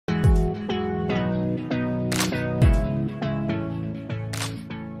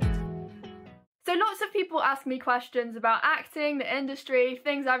of people ask me questions about acting, the industry,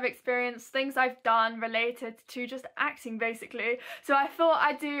 things I've experienced, things I've done related to just acting basically. So I thought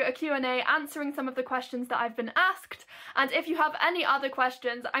I'd do a Q&A answering some of the questions that I've been asked, and if you have any other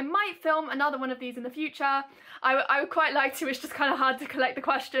questions, I might film another one of these in the future. I would quite like to, it's just kind of hard to collect the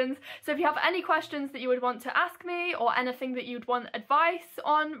questions. So if you have any questions that you would want to ask me, or anything that you'd want advice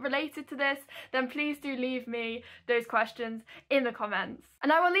on related to this, then please do leave me those questions in the comments.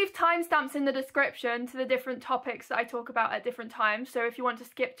 And I will leave timestamps in the description to the different topics that I talk about at different times. So if you want to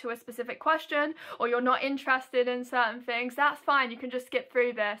skip to a specific question, or you're not interested in certain things, that's fine, you can just skip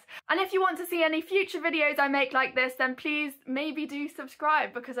through this. And if you want to see any future videos I make like this, then please maybe do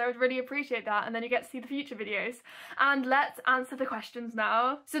subscribe, because I would really appreciate that, and then you get to see the future videos. And let's answer the questions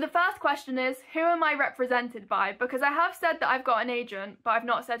now. So the first question is, who am I represented by? Because I have said that I've got an agent, but I've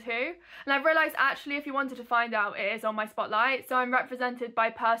not said who. And I've realised actually if you wanted to find out, it is on my spotlight. So I'm represented by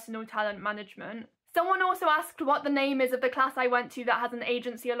Personal Talent Management. Someone also asked what the name is of the class I went to that has an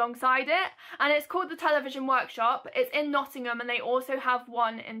agency alongside it, and it's called the Television Workshop. It's in Nottingham, and they also have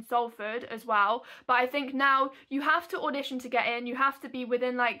one in Salford as well. But I think now you have to audition to get in. You have to be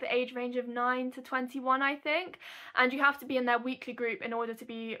within like the age range of 9 to 21, I think, and you have to be in their weekly group in order to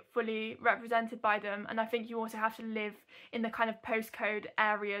be fully represented by them. And I think you also have to live in the kind of postcode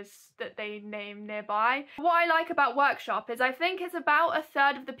areas that they name nearby. What I like about Workshop is I think it's about a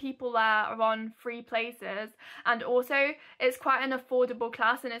third of the people there are on free places, and also it's quite an affordable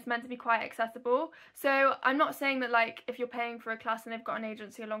class and it's meant to be quite accessible. So I'm not saying that like if you're paying for a class and they've got an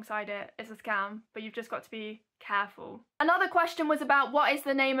agency alongside it, it's a scam, but you've just got to be careful. Another question was about what is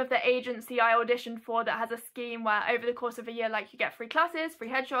the name of the agency I auditioned for that has a scheme where over the course of a year, like, you get free classes, free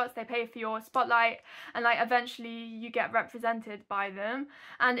headshots, they pay for your spotlight, and like eventually you get represented by them.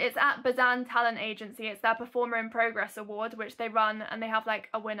 And it's at Bazan Talent Agency. It's their Performer in Progress award, which they run, and they have like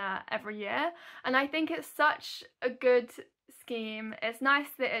a winner every year. And I think it's such a good scheme. It's nice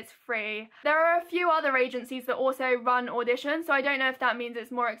that it's free. There are a few other agencies that also run auditions, so I don't know if that means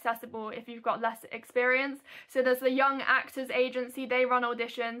it's more accessible if you've got less experience. So there's the Young Actors Agency, they run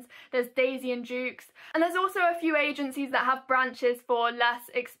auditions. There's Daisy and Dukes, and there's also a few agencies that have branches for less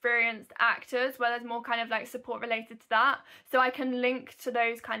experienced actors where there's more kind of like support related to that. So I can link to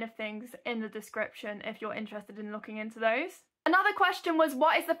those kind of things in the description if you're interested in looking into those. Another question was,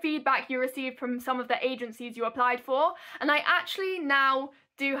 what is the feedback you received from some of the agencies you applied for? And I actually now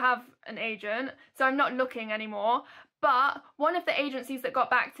do have an agent, so I'm not looking anymore. But one of the agencies that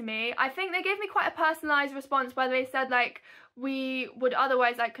got back to me, I think they gave me quite a personalised response where they said like, we would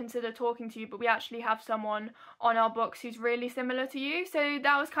otherwise like consider talking to you, but we actually have someone on our books who's really similar to you. So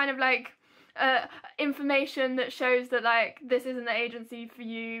that was kind of like information that shows that like this isn't the agency for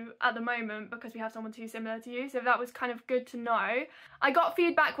you at the moment because we have someone too similar to you. So that was kind of good to know. I got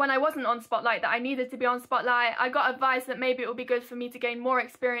feedback when I wasn't on Spotlight that I needed to be on Spotlight. I got advice that maybe it would be good for me to gain more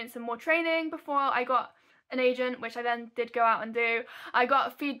experience and more training before I got an agent, which I then did go out and do. I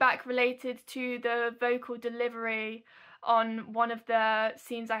got feedback related to the vocal delivery on one of the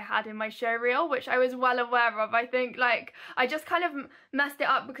scenes I had in my show reel, which I was well aware of. I think like I just kind of messed it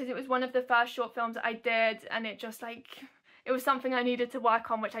up because it was one of the first short films I did, and it just like, it was something I needed to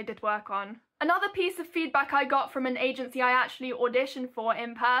work on, which I did work on. Another piece of feedback I got from an agency I actually auditioned for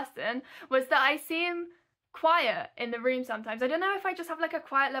in person was that I seem quiet in the room sometimes. I don't know if I just have like a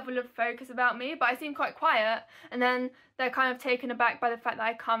quiet level of focus about me, but I seem quite quiet, and then they're kind of taken aback by the fact that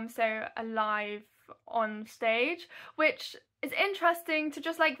I come so alive on stage, which is interesting to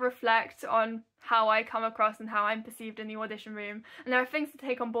just like reflect on how I come across and how I'm perceived in the audition room. And there are things to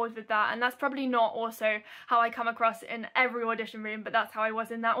take on board with that, and that's probably not also how I come across in every audition room, but that's how I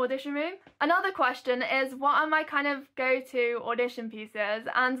was in that audition room. Another question is, what are my kind of go-to audition pieces?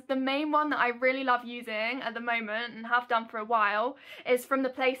 And the main one that I really love using at the moment and have done for a while is From the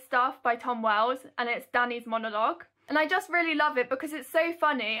Play Stuff by Tom Wells, and it's Danny's monologue. And I just really love it because it's so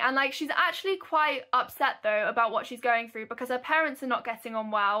funny, and like she's actually quite upset though about what she's going through because her parents are not getting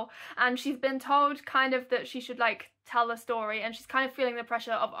on well, and she's been told kind of that she should like tell a story, and she's kind of feeling the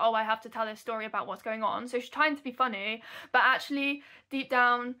pressure of, oh, I have to tell this story about what's going on. So she's trying to be funny, but actually deep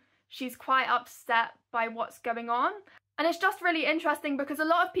down she's quite upset by what's going on. And it's just really interesting because a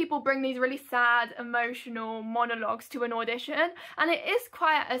lot of people bring these really sad, emotional monologues to an audition, and it is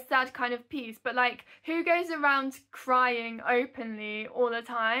quite a sad kind of piece, but like, who goes around crying openly all the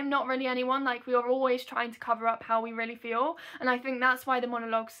time? Not really anyone. Like, we are always trying to cover up how we really feel, and I think that's why the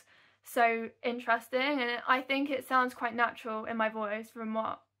monologue's so interesting, and I think it sounds quite natural in my voice from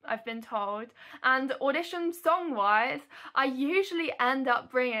what I've been told. And audition song wise, I usually end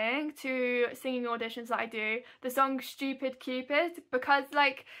up bringing to singing auditions that I do the song Stupid Cupid, because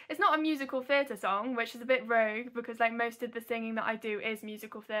like it's not a musical theatre song, which is a bit rogue because like most of the singing that I do is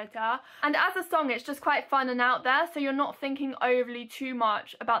musical theatre, and as a song it's just quite fun and out there, so you're not thinking overly too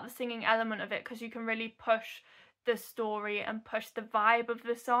much about the singing element of it because you can really push the story and push the vibe of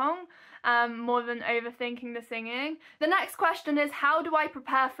the song more than overthinking the singing. The next question is, how do I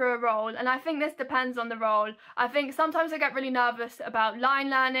prepare for a role? And I think this depends on the role. I think sometimes I get really nervous about line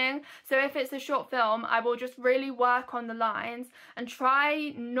learning, so if it's a short film I will just really work on the lines and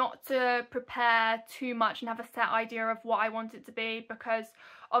try not to prepare too much and have a set idea of what I want it to be, because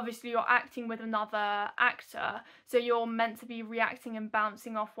obviously you're acting with another actor, so you're meant to be reacting and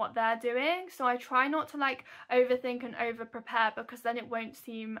bouncing off what they're doing. So I try not to like overthink and over prepare, because then it won't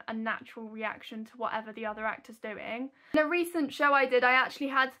seem a natural reaction to whatever the other actor's doing. In a recent show I did, I actually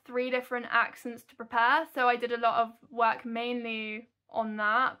had 3 different accents to prepare, so I did a lot of work mainly on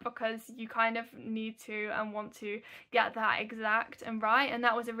that because you kind of need to and want to get that exact and right, and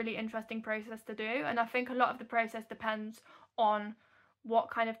that was a really interesting process to do. And I think a lot of the process depends on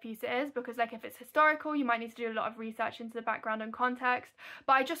what kind of piece it is, because like if it's historical you might need to do a lot of research into the background and context,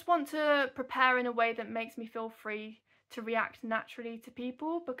 but I just want to prepare in a way that makes me feel free to react naturally to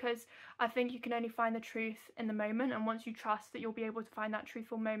people, because I think you can only find the truth in the moment, and once you trust that you'll be able to find that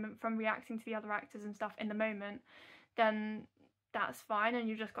truthful moment from reacting to the other actors and stuff in the moment, then that's fine, and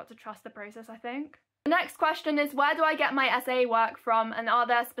you just got to trust the process, I think. The next question is, where do I get my essay work from, and are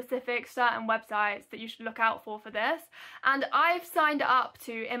there specific certain websites that you should look out for this? And I've signed up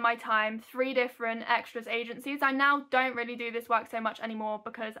to, in my time, 3 different extras agencies. I now don't really do this work so much anymore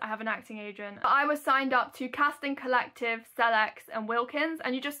because I have an acting agent. But I was signed up to Casting Collective, Celex and Wilkins,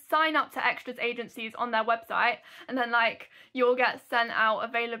 and you just sign up to extras agencies on their website, and then like you'll get sent out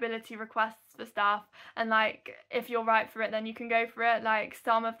availability requests for stuff, and like if you're right for it then you can go for it. Like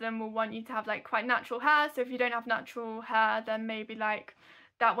some of them will want you to have like quite natural hair, so if you don't have natural hair then maybe like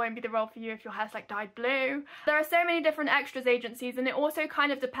that won't be the role for you if your hair's like dyed blue. There are so many different extras agencies, and it also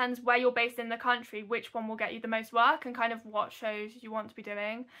kind of depends where you're based in the country which one will get you the most work and kind of what shows you want to be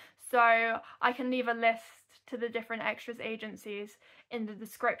doing. So I can leave a list to the different extras agencies in the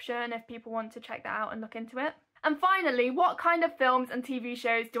description if people want to check that out and look into it. And finally, what kind of films and TV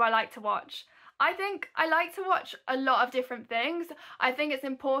shows do I like to watch? I think I like to watch a lot of different things. I think it's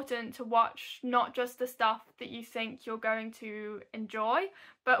important to watch not just the stuff that you think you're going to enjoy,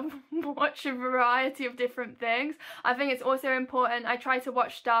 but watch a variety of different things. I think it's also important, I try to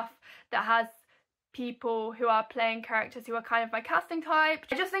watch stuff that has people who are playing characters who are kind of my casting type.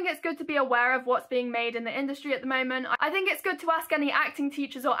 I just think it's good to be aware of what's being made in the industry at the moment. I think it's good to ask any acting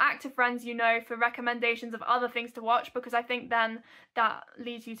teachers or actor friends you know for recommendations of other things to watch, because I think then that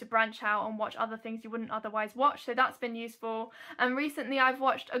leads you to branch out and watch other things you wouldn't otherwise watch, so that's been useful. And recently I've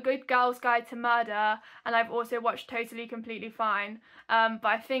watched A Good Girl's Guide to Murder, and I've also watched Totally Completely Fine, but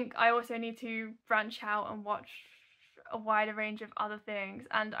I think I also need to branch out and watch a wider range of other things.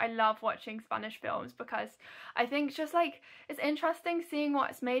 And I love watching Spanish films because I think just like it's interesting seeing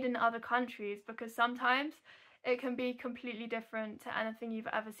what's made in other countries, because sometimes it can be completely different to anything you've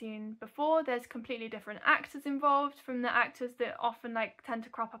ever seen before. There's completely different actors involved from the actors that often like tend to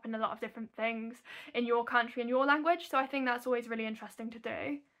crop up in a lot of different things in your country and your language, so I think that's always really interesting to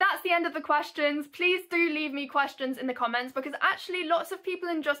do. That's the end of the questions. Please do leave me questions in the comments, because actually lots of people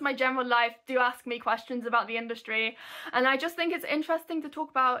in just my general life do ask me questions about the industry, and I just think it's interesting to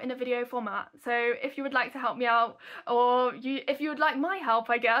talk about in a video format. So if you would like to help me out, or if you would like my help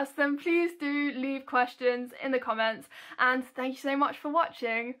I guess, then please do leave questions in the comments, and thank you so much for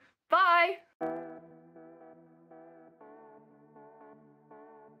watching. Bye!